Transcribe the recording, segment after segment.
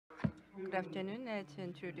Good afternoon. Let's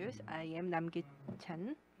introduce. I am Namgi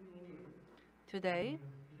Chan. Today,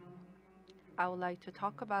 I would like to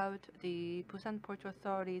talk about the Busan Port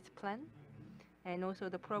Authority's plan and also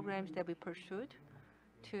the programs that we pursued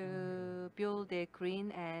to build a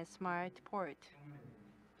green and smart port.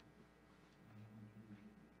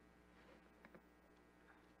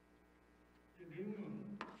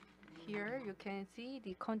 Here you can see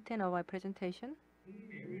the content of my presentation.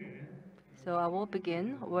 So I will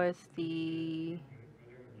begin with the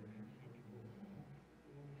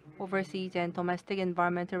overseas and domestic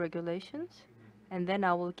environmental regulations, and then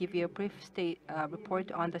I will give you a brief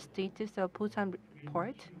report on the status of Busan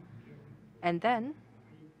Port, and then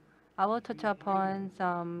I will touch upon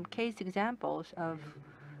some case examples of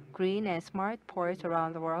green and smart ports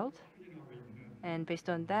around the world. And based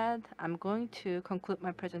on that, I'm going to conclude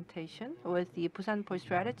my presentation with the Busan Port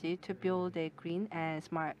strategy to build a green and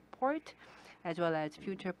smart port, as well as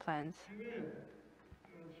future plans.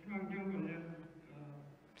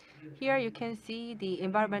 Here you can see the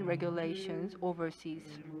environment regulations overseas.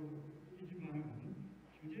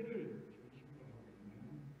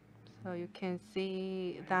 So you can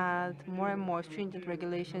see that more and more stringent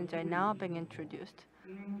regulations are now being introduced.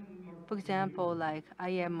 For example, like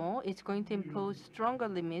IMO is going to impose stronger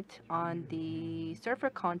limit on the sulfur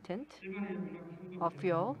content of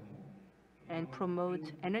fuel and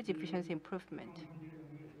promote energy efficiency improvement.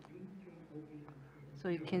 So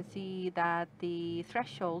you can see that the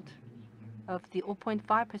threshold of the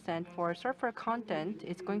 0.5% for sulfur content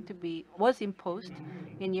was imposed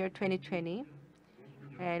in year 2020.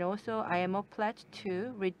 And also IMO pledged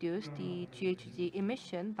to reduce the GHG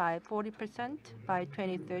emission by 40% by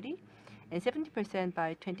 2030 and 70%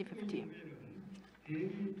 by 2050.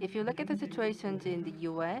 If you look at the situations in the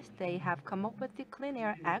US, they have come up with the Clean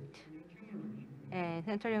Air Act, and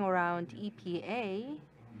centering around EPA,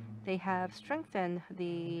 they have strengthened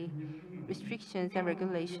the restrictions and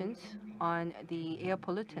regulations on the air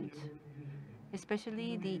pollutants.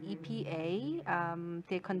 Especially the EPA,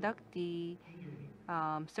 they conduct the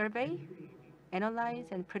survey, analyze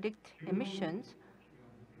and predict emissions,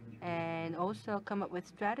 and also come up with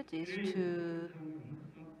strategies to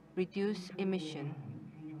reduce emission.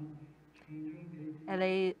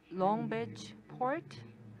 LA Long Beach Port,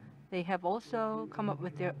 they have also come up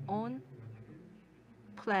with their own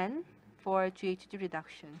plan for GHG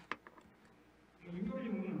reduction.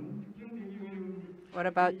 What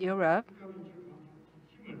about Europe?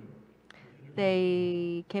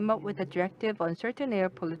 They came up with a directive on certain air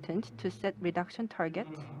pollutants to set reduction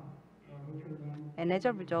targets. And as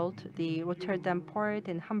a result, the Rotterdam port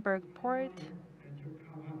and Hamburg port,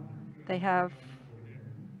 they have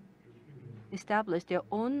established their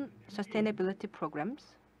own sustainability programs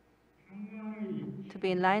to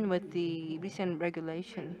be in line with the recent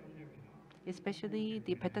regulation. Especially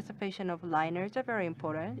the participation of liners are very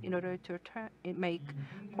important in order to make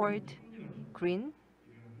port green.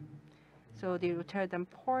 So the Rotterdam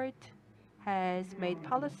port has made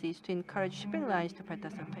policies to encourage shipping lines to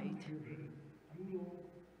participate.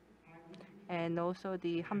 And also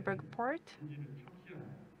the Hamburg port,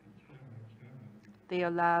 they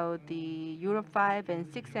allow the Euro 5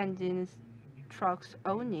 and 6 engines trucks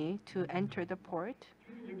only to enter the port,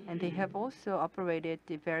 and they have also operated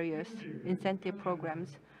the various incentive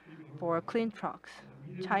programs for clean trucks.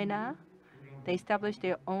 China, they established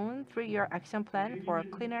their own 3-year action plan for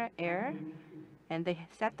cleaner air, and they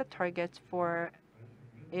set the targets for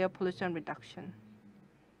air pollution reduction.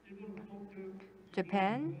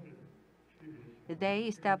 Japan, they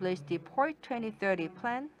established the Port 2030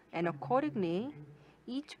 plan, and accordingly,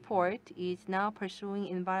 each port is now pursuing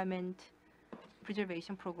environment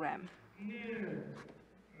preservation program.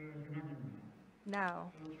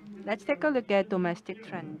 Now, let's take a look at domestic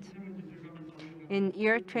trends. In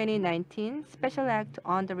year 2019, Special Act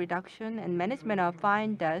on the Reduction and Management of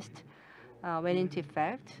Fine Dust went into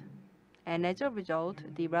effect, and as a result,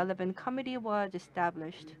 the relevant committee was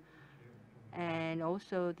established, and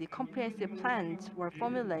also the comprehensive plans were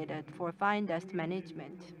formulated for fine dust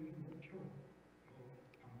management.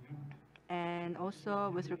 And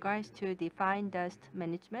also with regards to the fine dust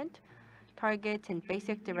management, targets and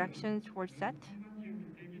basic directions were set.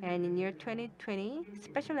 And in year 2020,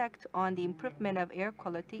 Special Act on the Improvement of Air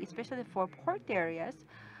Quality, especially for port areas,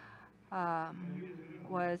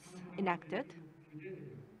 was enacted.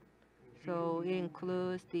 So it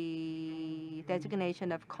includes the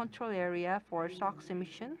designation of control area for SOx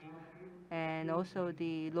emission, and also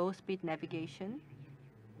the low-speed navigation,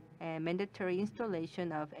 and mandatory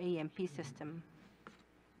installation of AMP system.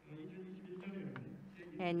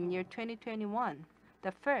 And in year 2021,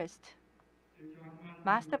 the first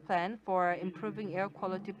master plan for improving air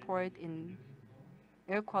quality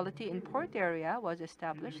in port area was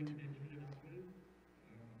established,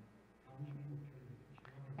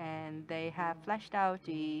 and they have fleshed out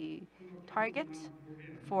the targets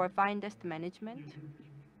for fine dust management.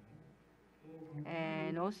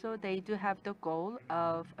 And also, they do have the goal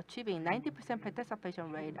of achieving 90% participation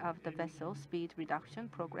rate of the vessel speed reduction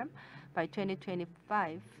program by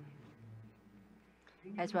 2025,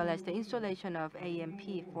 as well as the installation of AMP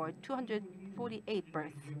for 248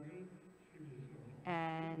 berths.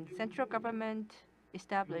 And central government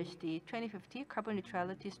established the 2050 carbon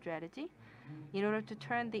neutrality strategy in order to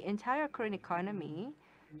turn the entire Korean economy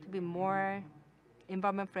to be more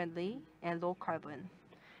environment friendly and low carbon.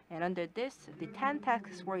 And under this, the 10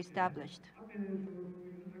 tasks were established.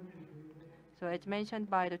 So as mentioned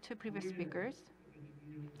by the two previous speakers,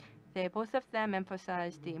 both of them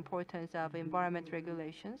emphasized the importance of environment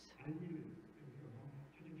regulations.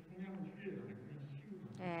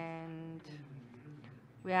 And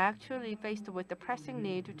we are actually faced with the pressing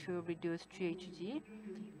need to reduce GHG,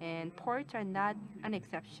 and ports are not an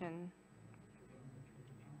exception.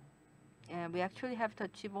 And we actually have to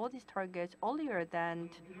achieve all these targets earlier than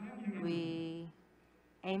we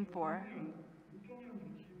aim for.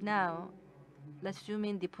 Now, let's zoom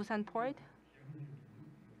in the Busan port.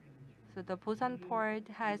 So the Busan port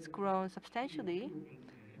has grown substantially,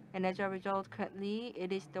 and as a result, currently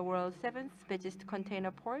it is the world's seventh busiest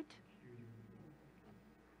container port,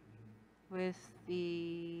 with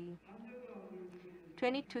the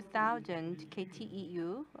 22,000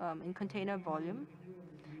 KTEU in container volume.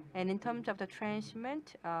 And in terms of the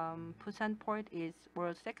transshipment, Busan port is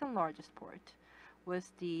world's second largest port,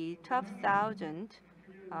 with the 12,000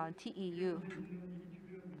 TEU.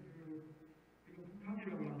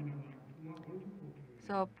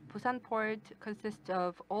 So Busan port consists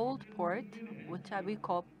of Old Port, which we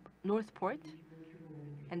call North Port,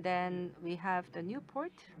 and then we have the New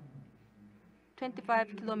Port,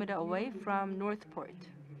 25 kilometers away from North Port.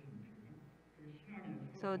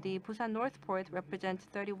 So the Busan North Port represents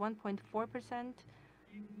 31.4%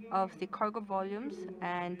 of the cargo volumes,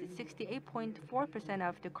 and 68.4%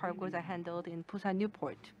 of the cargoes are handled in Busan New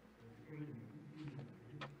Port.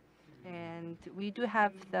 And we do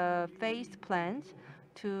have the phased plans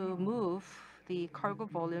to move the cargo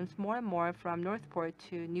volumes more and more from North Port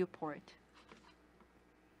to New Port.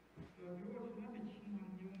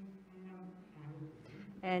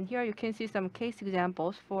 And here you can see some case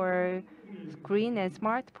examples for green and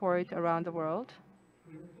smart port around the world.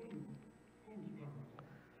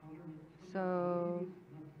 So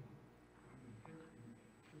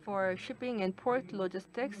for shipping and port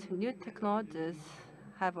logistics, new technologies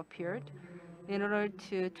have appeared in order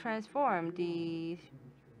to transform the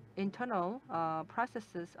internal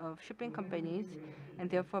processes of shipping companies and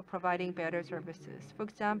therefore providing better services. For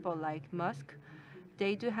example, like Musk,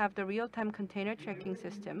 they do have the real-time container tracking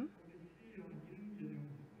system.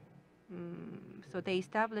 So they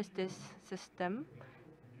established this system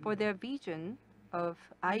for their vision of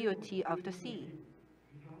IoT of the sea.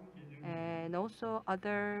 And also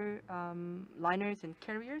other liners and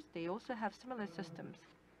carriers, they also have similar systems.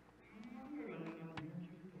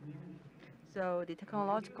 So the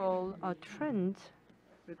technological trends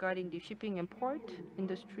regarding the shipping and port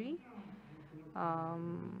industry,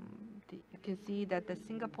 you can see that the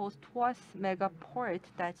Singapore's Tuas mega port,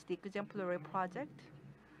 that's the exemplary project.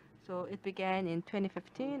 So it began in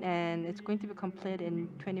 2015 and it's going to be completed in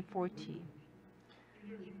 2040.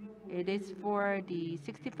 It is for the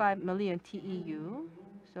 65 million TEU.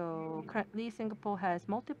 So currently Singapore has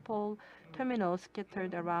multiple terminals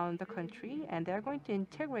scattered around the country, and they're going to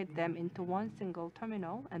integrate them into one single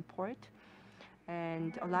terminal and port.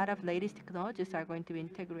 And a lot of latest technologies are going to be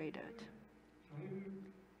integrated.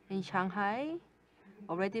 In Shanghai,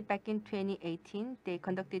 already back in 2018, they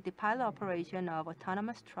conducted the pilot operation of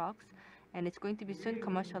autonomous trucks, and it's going to be soon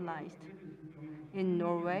commercialized. In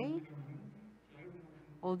Norway,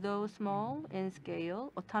 although small in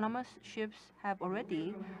scale, autonomous ships have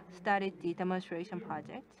already started the demonstration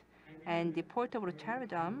projects, and the Port of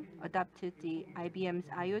Rotterdam adopted the IBM's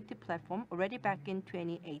IoT platform already back in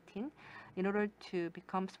 2018 in order to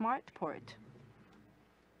become smart port.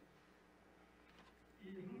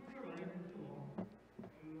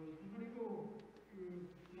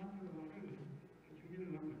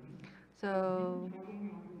 So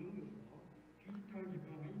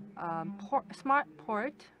smart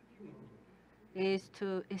port is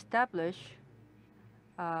to establish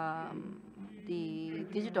the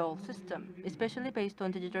digital system, especially based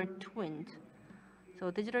on digital twins.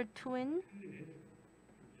 So digital twin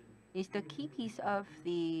is the key piece of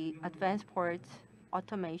the advanced ports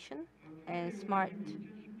automation and smart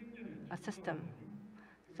system.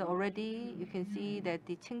 So already you can see that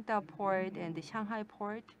the Qingdao port and the Shanghai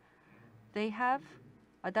port, they have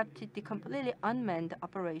adopted the completely unmanned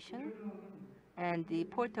operation. And the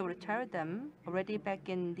port of Rotterdam, already back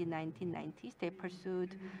in the 1990s, they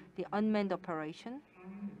pursued the unmanned operation.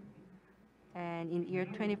 And in year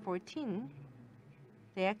 2014,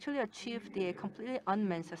 they actually achieved the completely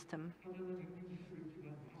unmanned system.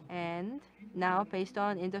 And now, based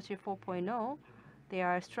on Industry 4.0, they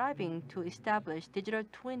are striving to establish digital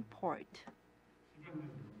twin port.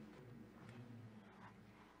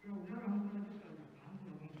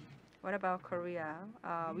 What about Korea?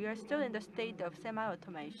 We are still in the state of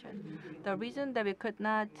semi-automation. The reason that we could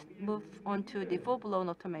not move on to the full-blown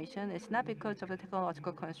automation is not because of the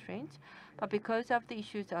technological constraints, but because of the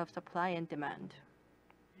issues of supply and demand.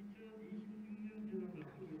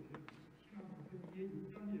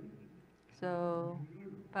 So,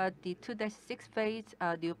 but the 2-6 phase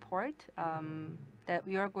new port that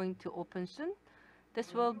we are going to open soon,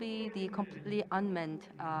 this will be the completely unmanned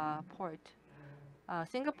port.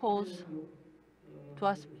 Singapore's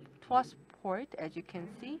Tuas port, as you can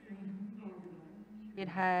see, it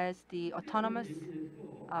has the autonomous,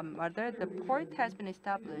 rather, the port has been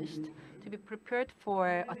established to be prepared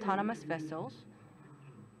for autonomous vessels,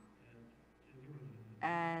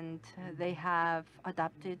 and they have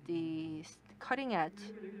adopted the cutting-edge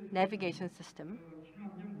navigation system.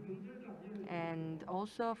 And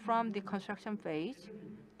also from the construction phase,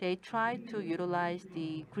 they try to utilize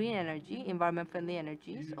the green energy, environment-friendly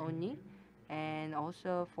energies only. And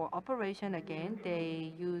also for operation, again,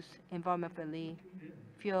 they use environment-friendly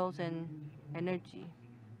fuels and energy.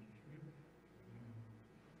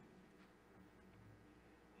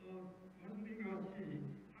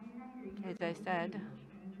 As I said,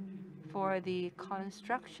 for the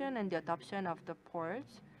construction and the adoption of the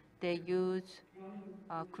ports, they use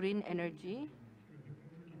green energy.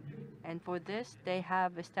 And for this, they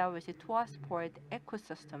have established a Tuas port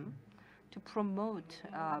ecosystem to promote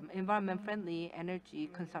environment-friendly energy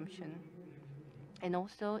consumption. And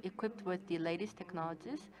also equipped with the latest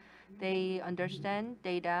technologies, they understand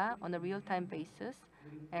data on a real-time basis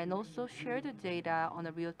and also share the data on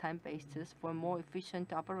a real-time basis for more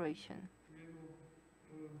efficient operation.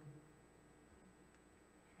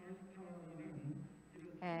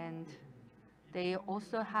 And they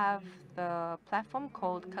also have the platform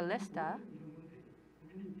called Callista,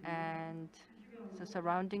 and so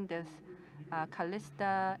surrounding this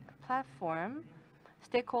Callista platform,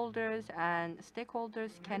 stakeholders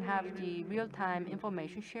can have the real-time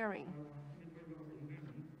information sharing.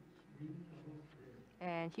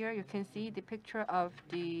 And here you can see the picture of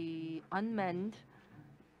the unmanned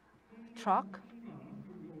truck.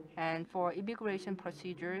 And for immigration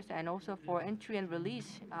procedures and also for entry and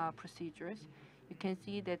release procedures, you can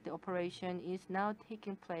see that the operation is now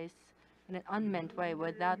taking place in an unmanned way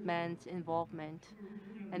without man's involvement.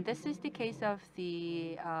 And this is the case of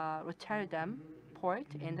the Rotterdam port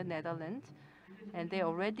in the Netherlands. And they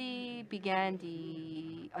already began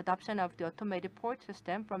the adoption of the automated port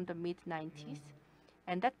system from the mid-90s.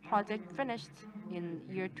 And that project finished in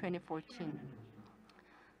year 2014.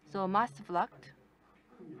 So Maasvlakte,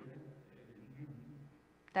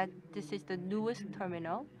 that this is the newest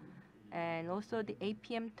terminal, and also the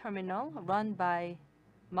APM terminal run by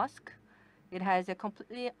Musk. It has a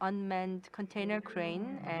completely unmanned container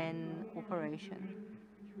crane and operation.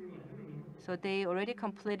 So they already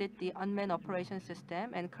completed the unmanned operation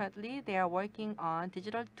system, and currently they are working on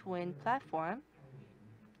digital twin platform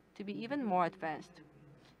to be even more advanced.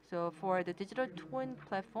 So for the digital twin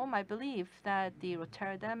platform, I believe that the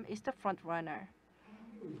Rotterdam is the front runner.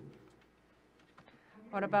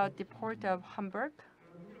 What about the port of Hamburg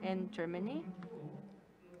in Germany?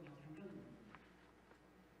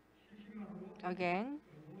 Again,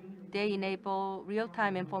 they enable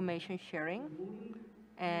real-time information sharing,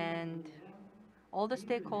 and all the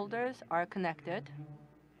stakeholders are connected.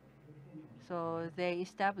 So they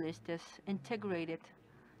established this integrated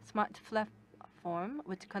smart platform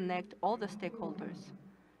which connect all the stakeholders,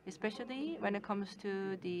 especially when it comes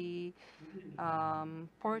to the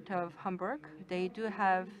port of Hamburg. They do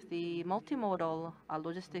have the multimodal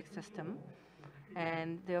logistics system,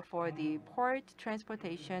 and therefore the port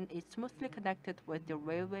transportation is smoothly connected with the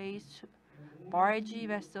railways, barge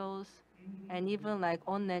vessels, and even like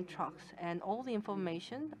unmanned trucks. And all the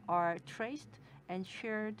information are traced and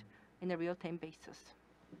shared in a real-time basis.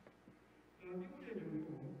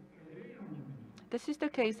 This is the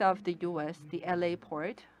case of the US, the LA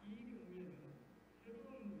port.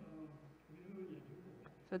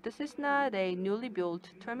 So this is not a newly built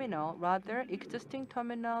terminal, rather existing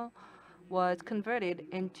terminal was converted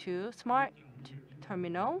into smart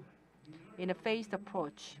terminal in a phased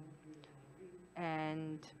approach.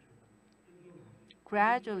 And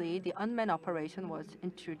gradually the unmanned operation was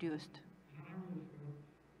introduced.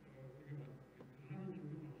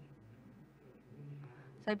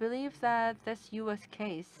 So I believe that this US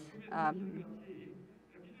case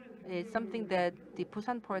is something that the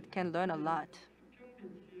Busan port can learn a lot.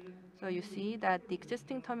 So you see that the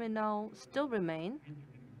existing terminal still remain,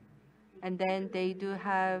 and then they do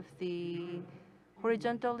have the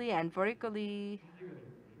horizontally and vertically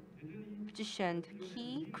positioned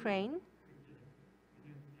key crane,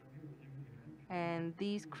 and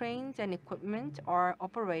these cranes and equipment are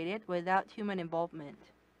operated without human involvement.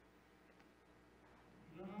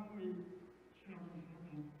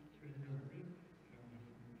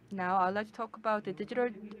 Now, I'd like to talk about the digital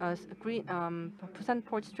green Busan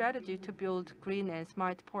port strategy to build green and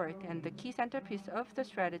smart port. And the key centerpiece of the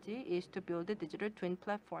strategy is to build a digital twin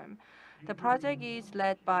platform. The project is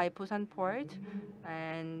led by Busan Port,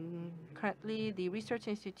 and currently the research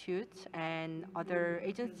institutes and other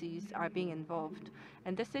agencies are being involved.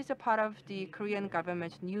 And this is a part of the Korean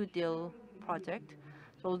government's New Deal project.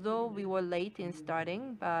 So although we were late in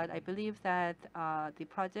starting, but I believe that the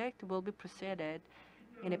project will be proceeded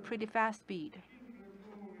in a pretty fast speed.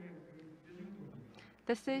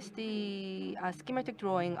 This is the schematic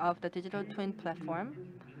drawing of the digital twin platform.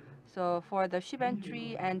 So for the ship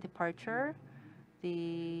entry and departure,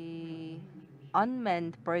 the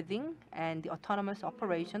unmanned berthing and the autonomous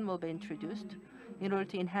operation will be introduced in order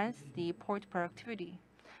to enhance the port productivity.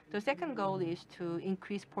 The second goal is to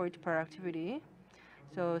increase port productivity.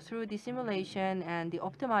 So through the simulation and the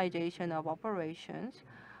optimization of operations,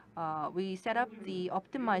 we set up the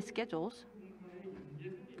optimized schedules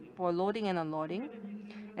for loading and unloading.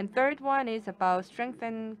 And third one is about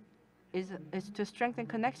is to strengthen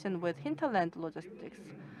connection with hinterland logistics.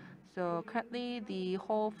 So currently the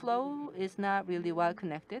whole flow is not really well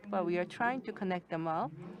connected, but we are trying to connect them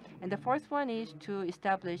well. And the fourth one is to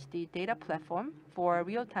establish the data platform for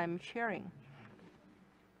real-time sharing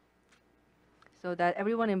so that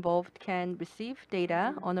everyone involved can receive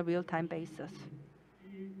data on a real-time basis.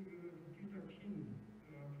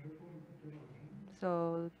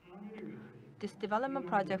 So this development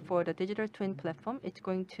project for the digital twin platform, it's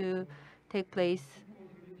going to take place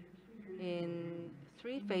in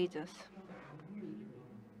 3 phases.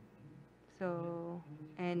 So,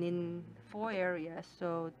 and in 4 areas.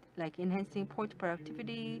 So, like enhancing port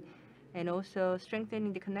productivity and also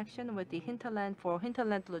strengthening the connection with the hinterland for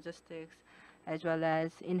hinterland logistics, as well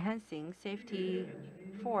as enhancing safety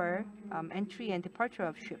for entry and departure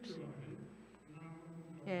of ships.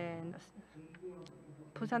 And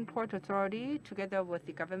Busan Port Authority, together with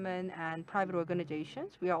the government and private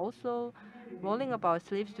organizations, we are also rolling up our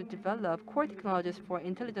sleeves to develop core technologies for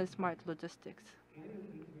intelligent smart logistics.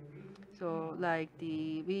 So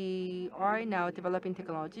we are now developing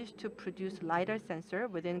technologies to produce LiDAR sensor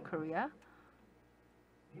within Korea.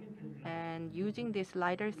 And using this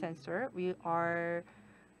LiDAR sensor, we are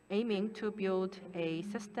aiming to build a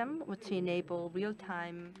system which enable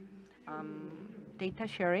real-time data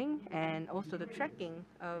sharing and also the tracking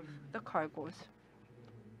of the cargoes.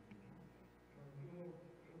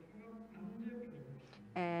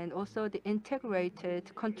 And also the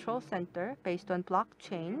integrated control center based on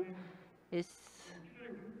blockchain is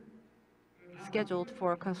scheduled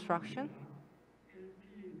for construction.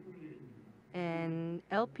 And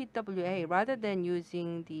LPWA, rather than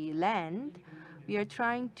using the land, we are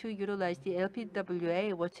trying to utilize the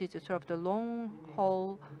LPWA, which is sort of the long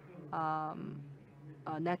haul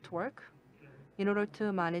network, in order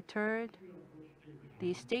to monitor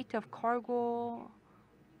the state of cargo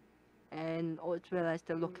and as well as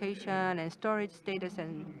the location and storage status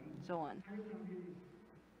and so on.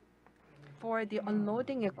 For the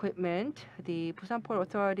unloading equipment, the Busan Port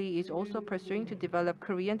Authority is also pursuing to develop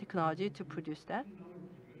Korean technology to produce that.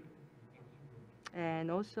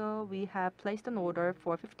 And also, we have placed an order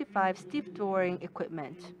for 55 stiff drawing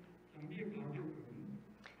equipment.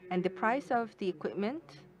 And the price of the equipment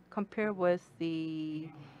compared with the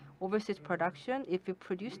overseas production, if we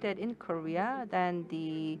produce that in Korea, then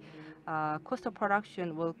the cost of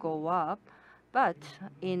production will go up. But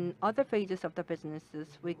in other phases of the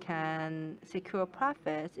businesses, we can secure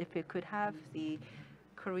profits if we could have the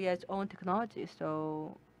Korea's own technology.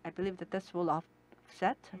 So I believe that this will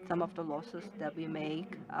offset some of the losses that we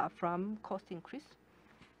make from cost increase.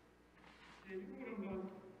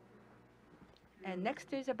 And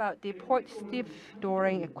next is about the port stiff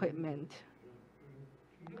dooring equipment.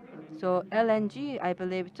 So LNG, I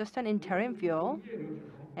believe, is just an interim fuel.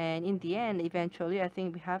 And in the end, eventually, I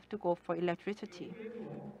think we have to go for electricity.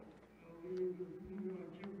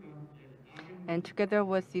 And together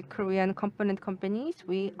with the Korean component companies,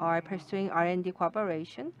 we are pursuing R&D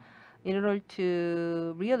cooperation in order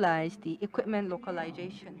to realize the equipment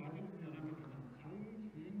localization.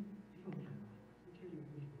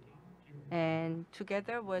 And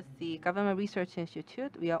together with the Government Research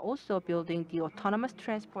Institute, we are also building the autonomous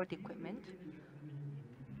transport equipment.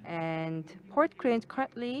 And port cranes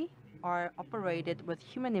currently are operated with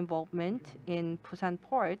human involvement in Busan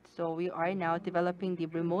Port. So we are now developing the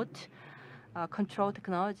remote control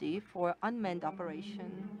technology for unmanned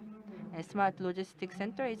operation. A smart logistics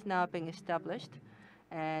center is now being established.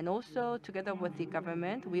 And also, together with the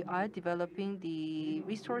government, we are developing the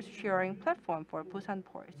resource sharing platform for Busan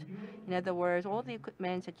Port. In other words, all the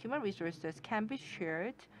equipment and human resources can be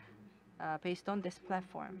shared based on this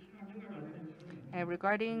platform. And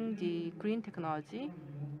regarding the green technology,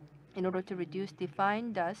 in order to reduce the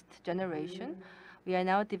fine dust generation, we are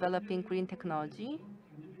now developing green technology.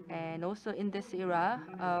 And also in this era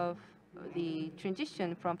of the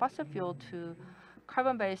transition from fossil fuel to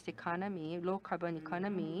carbon-based economy, low carbon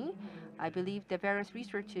economy, I believe the various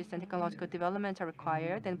researches and technological developments are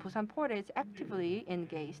required, and Busan Port is actively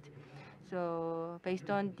engaged. So based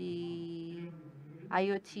on the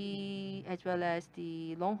IoT as well as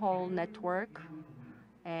the long-haul network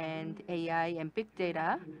and AI and big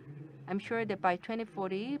data, I'm sure that by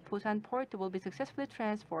 2040, Busan Port will be successfully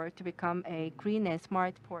transformed to become a green and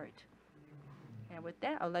smart port. And with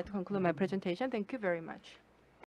that, I would like to conclude my presentation. Thank you very much.